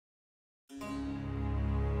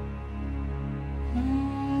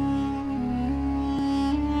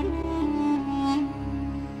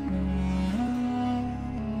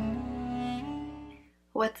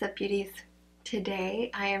What's up, beauties?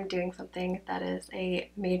 Today I am doing something that is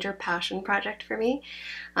a major passion project for me,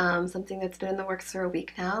 something that's been in the works for a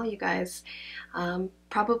week now. You guys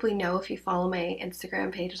probably know if you follow my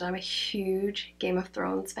Instagram page that I'm a huge Game of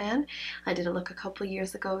Thrones fan. I did a look a couple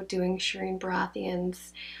years ago doing Shireen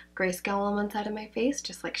Baratheon's grayscale on one side of my face,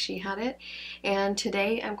 just like she had it. And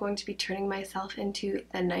today I'm going to be turning myself into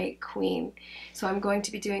the Night Queen. So I'm going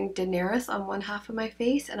to be doing Daenerys on one half of my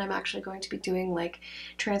face, and I'm actually going to be doing like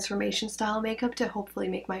transformation style makeup to hopefully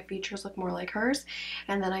make my features look more like hers.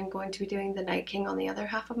 And then I'm going to be doing the Night King on the other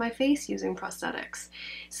half of my face using prosthetics.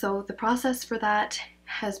 So the process for that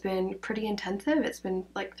has been pretty intensive. It's been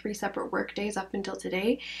like 3 separate work days up until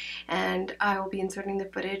today, and I will be inserting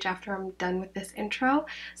the footage after I'm done with this intro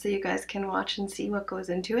so you guys can watch and see what goes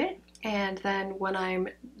into it. And then when I'm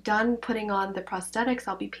done putting on the prosthetics,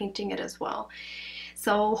 I'll be painting it as well.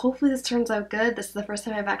 So hopefully this turns out good. This is the first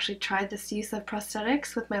time I've actually tried this use of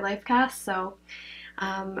prosthetics with my life cast, so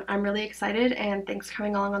I'm really excited, and thanks for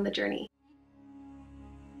coming along on the journey.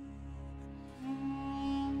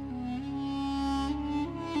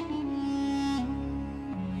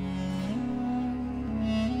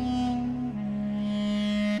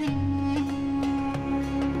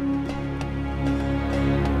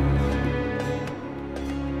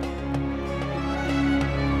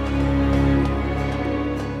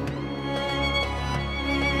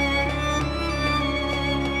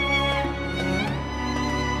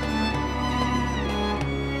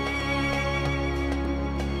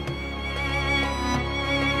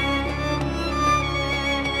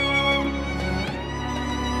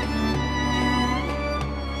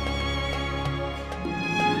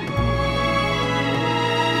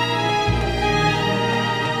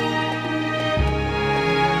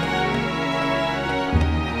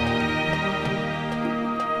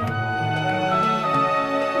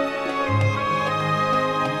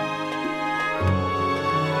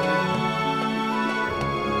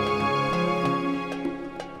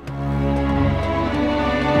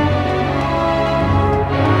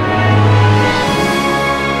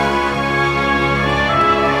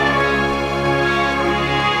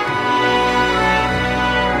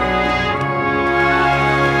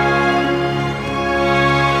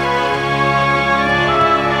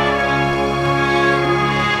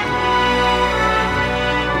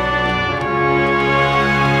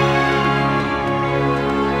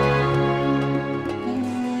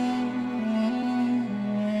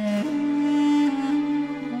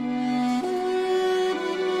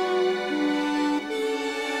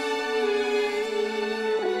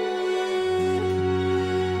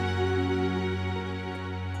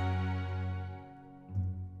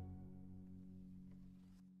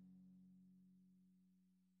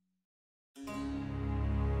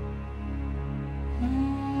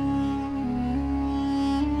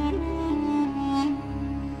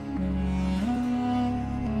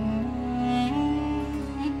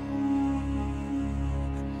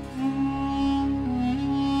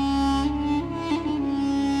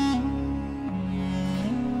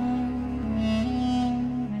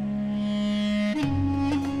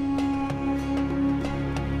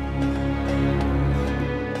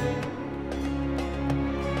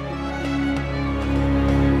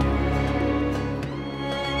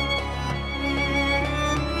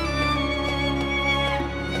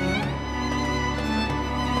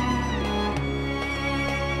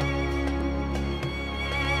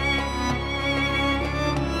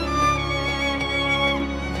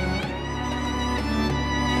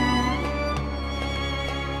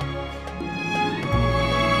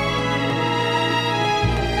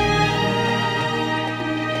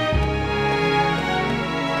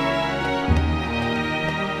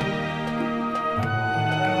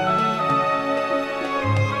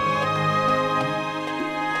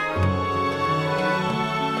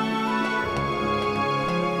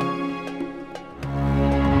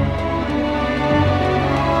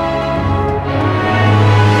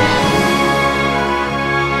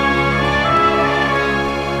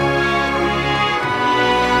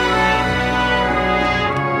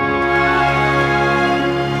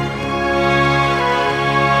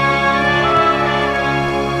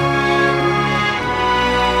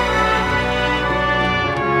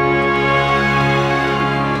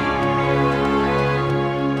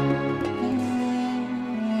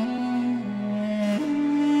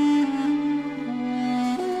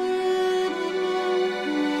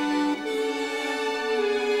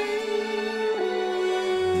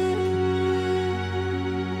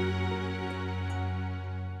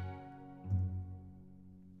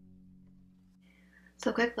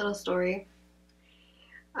 So quick little story.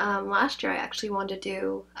 Last year I actually wanted to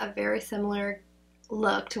do a very similar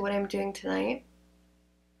look to what I'm doing tonight,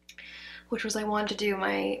 which was I wanted to do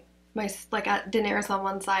my like Daenerys on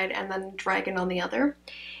one side and then dragon on the other.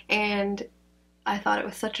 And I thought it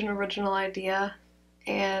was such an original idea,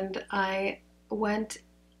 and I went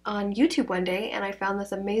on YouTube one day and I found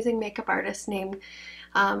this amazing makeup artist named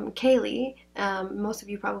Kaylee. Most of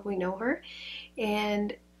you probably know her,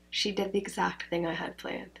 and she did the exact thing I had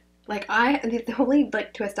planned. Like the only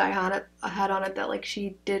like twist I had on it that like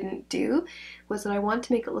she didn't do was that I wanted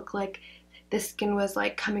to make it look like the skin was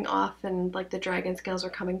like coming off and like the dragon scales are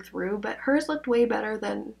coming through, but hers looked way better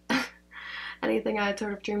than anything I had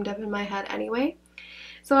sort of dreamed up in my head anyway.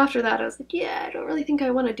 So after that I was like, yeah, I don't really think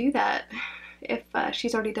I want to do that if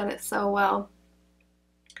she's already done it so well.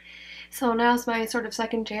 So now's my sort of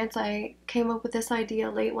second chance. I came up with this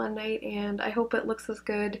idea late one night and I hope it looks as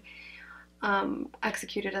good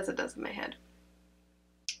executed as it does in my head.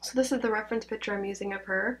 So this is the reference picture I'm using of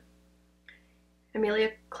her.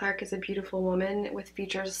 Emilia Clarke is a beautiful woman with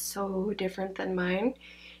features so different than mine.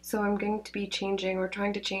 So I'm going to be changing or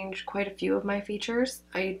trying to change quite a few of my features.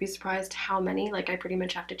 I'd be surprised how many. Like I pretty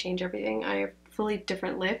much have to change everything. I have fully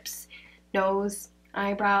different lips, nose,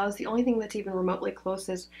 eyebrows. The only thing that's even remotely close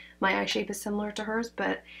is my eye shape is similar to hers,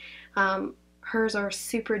 but hers are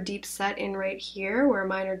super deep set in right here, where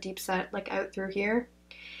mine are deep set like out through here.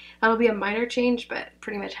 That'll be a minor change, but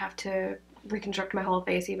pretty much have to reconstruct my whole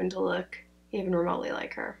face even to look even remotely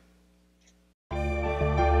like her.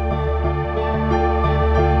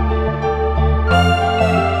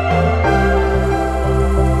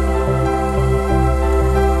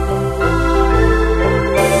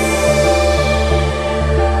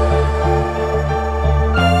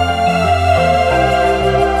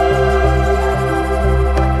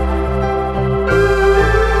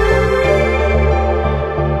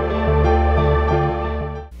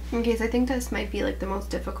 Okay, so I think this might be like the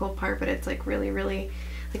most difficult part, but it's like really,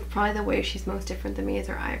 like probably the way she's most different than me is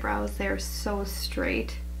her eyebrows. They're so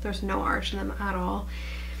straight. There's no arch in them at all.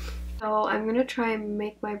 So I'm gonna try and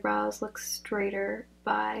make my brows look straighter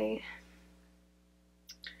by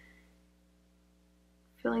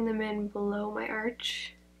filling them in below my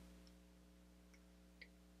arch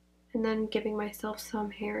and then giving myself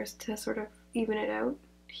some hairs to sort of even it out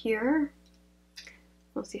here.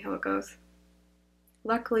 We'll see how it goes.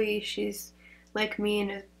 Luckily, she's like me and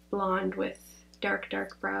is blonde with dark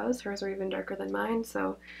brows. Hers are even darker than mine,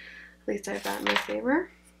 so at least I have that in my favor.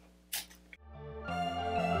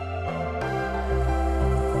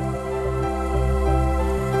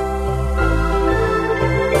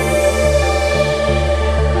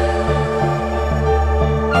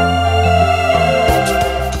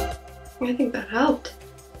 I think that helped.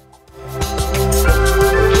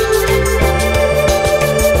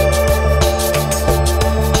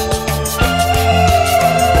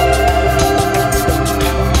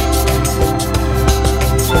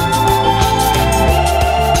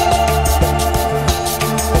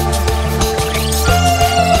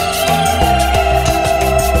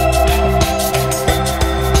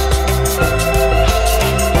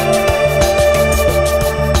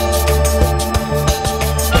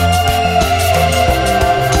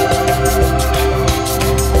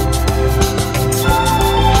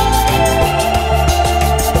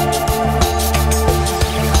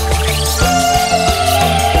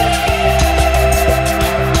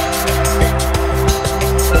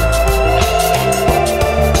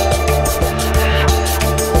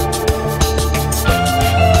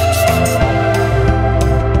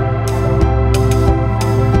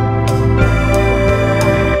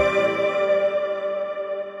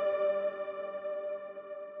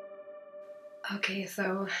 Okay,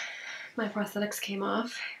 so my prosthetics came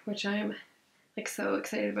off, which I'm like so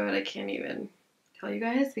excited about. I can't even tell you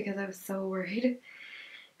guys because I was so worried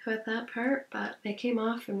about that part, but they came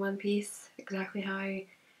off in one piece exactly how I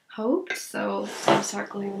hoped, so I'm start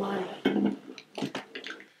gluing them on.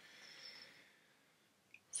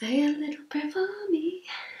 Say a little prayer for me.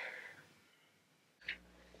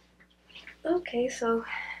 Okay, so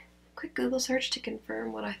quick Google search to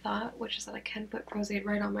confirm what I thought, which is that I can put rosé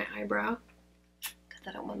right on my eyebrow because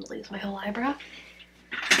I don't want to lose my whole eyebrow.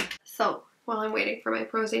 So while I'm waiting for my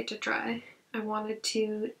rosé to dry, I wanted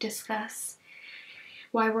to discuss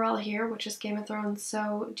why we're all here, which is Game of Thrones.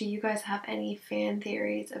 So do you guys have any fan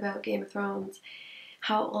theories about Game of Thrones,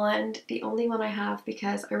 how it will end? The only one I have,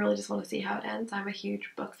 because I really just want to see how it ends. I'm a huge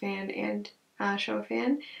book fan and show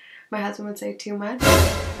fan. My husband would say too much.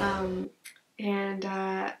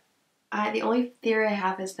 The only theory I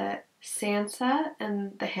have is that Sansa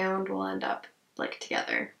and the Hound will end up like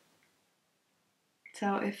together.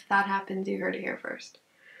 So if that happens, you heard it here first.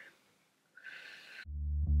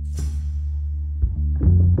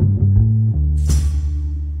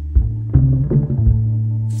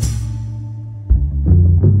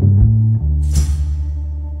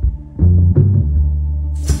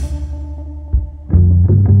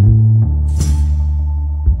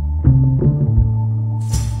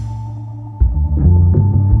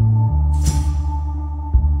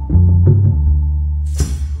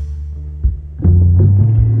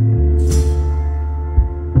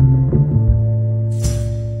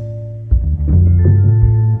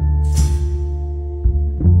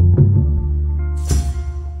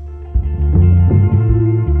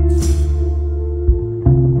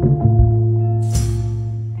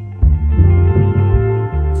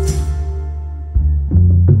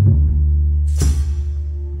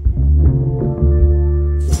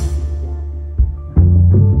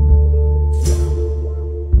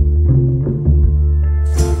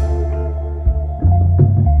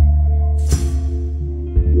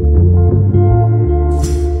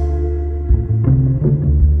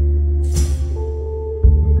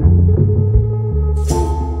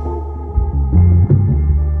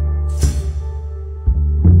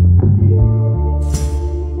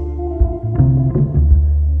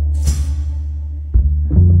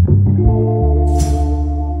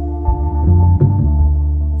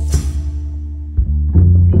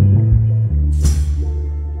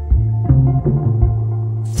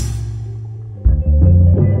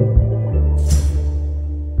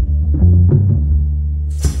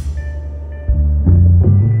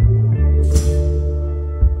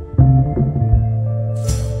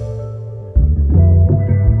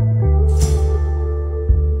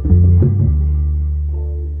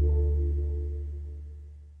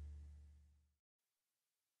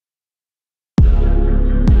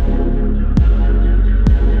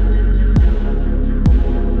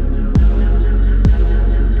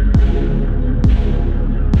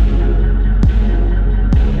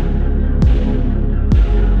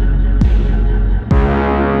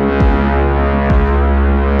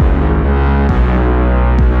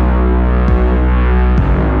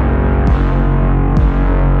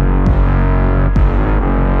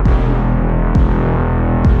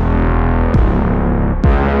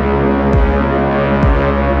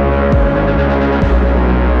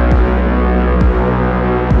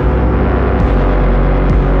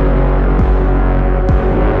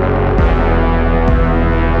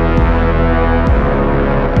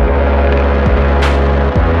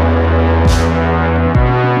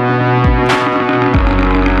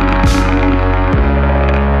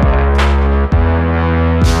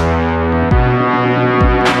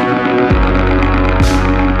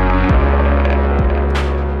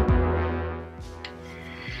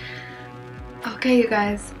 Okay, you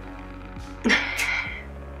guys.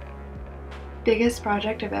 Biggest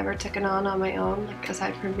project I've ever taken on my own, like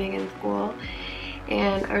aside from being in school.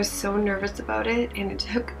 And I was so nervous about it, and it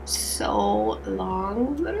took so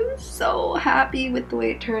long, but I was so happy with the way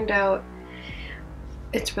it turned out.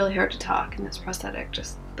 It's really hard to talk in this prosthetic,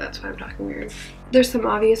 just that's why I'm talking weird. There's some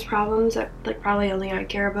obvious problems that like probably only I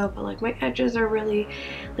care about, but like my edges are really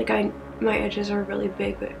my edges are really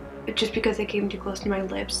big, but just because they came too close to my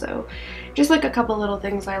lips. So just like a couple little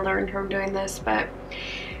things I learned from doing this. But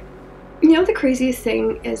you know, the craziest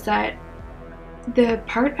thing is that the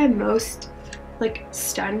part I'm most like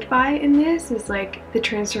stunned by in this is like the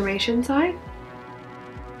transformation side.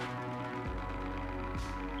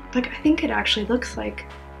 Like I think it actually looks like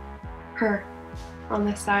her on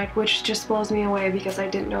this side, which just blows me away because I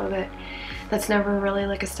didn't know that that's never really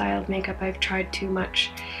like a style of makeup I've tried too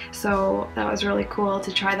much. So that was really cool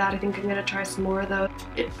to try that. I think I'm gonna try some more though.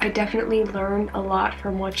 I definitely learned a lot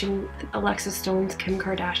from watching Alexis Stone's Kim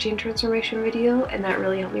Kardashian transformation video, and that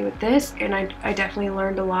really helped me with this. And I definitely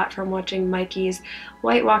learned a lot from watching Mikey's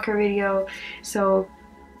White Walker video. So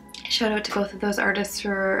shout out to both of those artists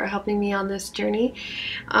for helping me on this journey.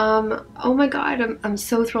 Oh my god, I'm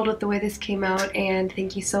so thrilled with the way this came out, and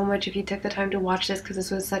thank you so much if you took the time to watch this, because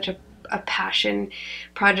this was such a passion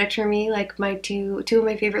project for me. Like my two of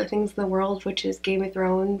my favorite things in the world, which is Game of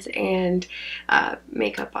Thrones and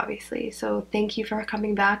makeup, obviously. So thank you for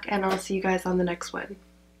coming back, and I'll see you guys on the next one.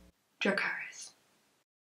 Decay.